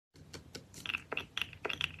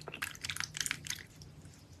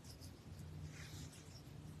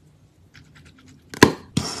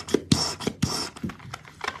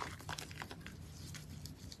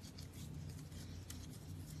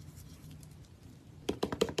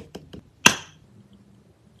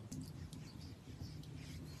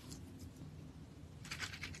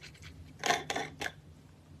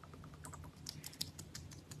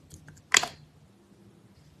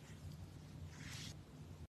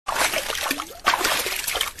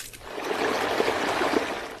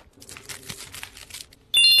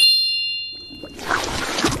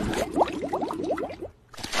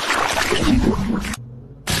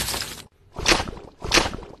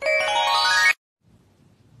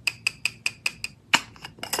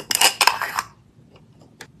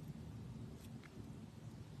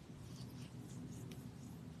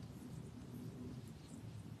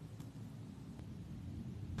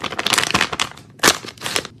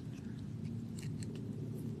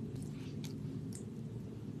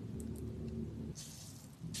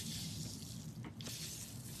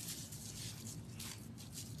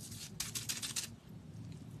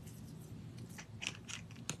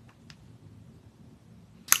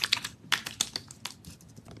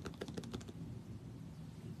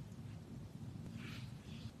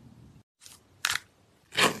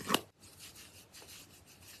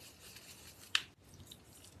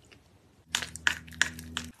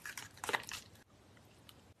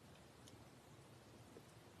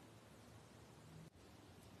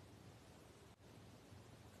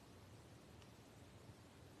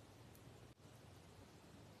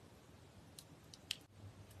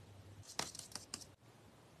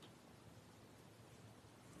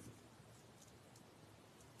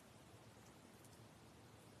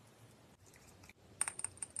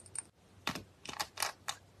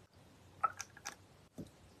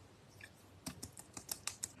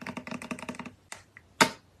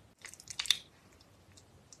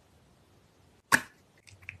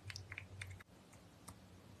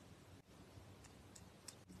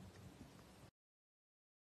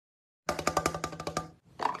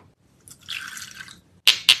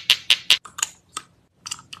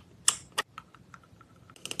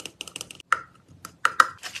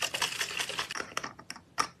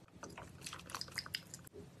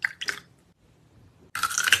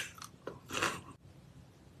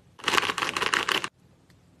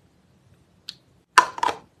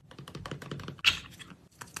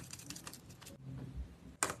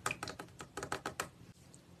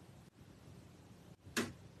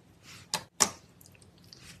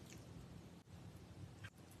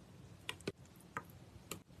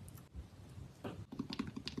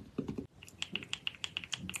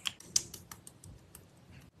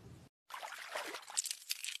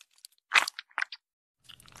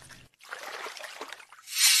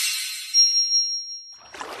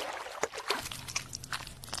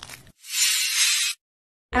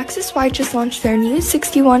Axis White just launched their new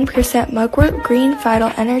 61% Mugwort Green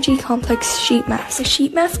Vital Energy Complex Sheet Mask. The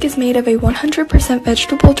sheet mask is made of a 100%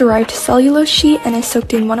 vegetable-derived cellulose sheet and is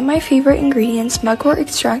soaked in one of my favorite ingredients, mugwort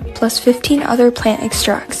extract, plus 15 other plant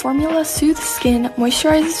extracts. The formula soothes skin,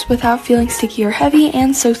 moisturizes without feeling sticky or heavy,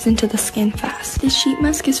 and soaks into the skin fast. This sheet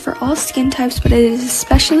mask is for all skin types, but it is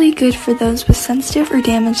especially good for those with sensitive or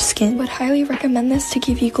damaged skin. Would highly recommend this to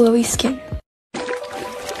give you glowy skin.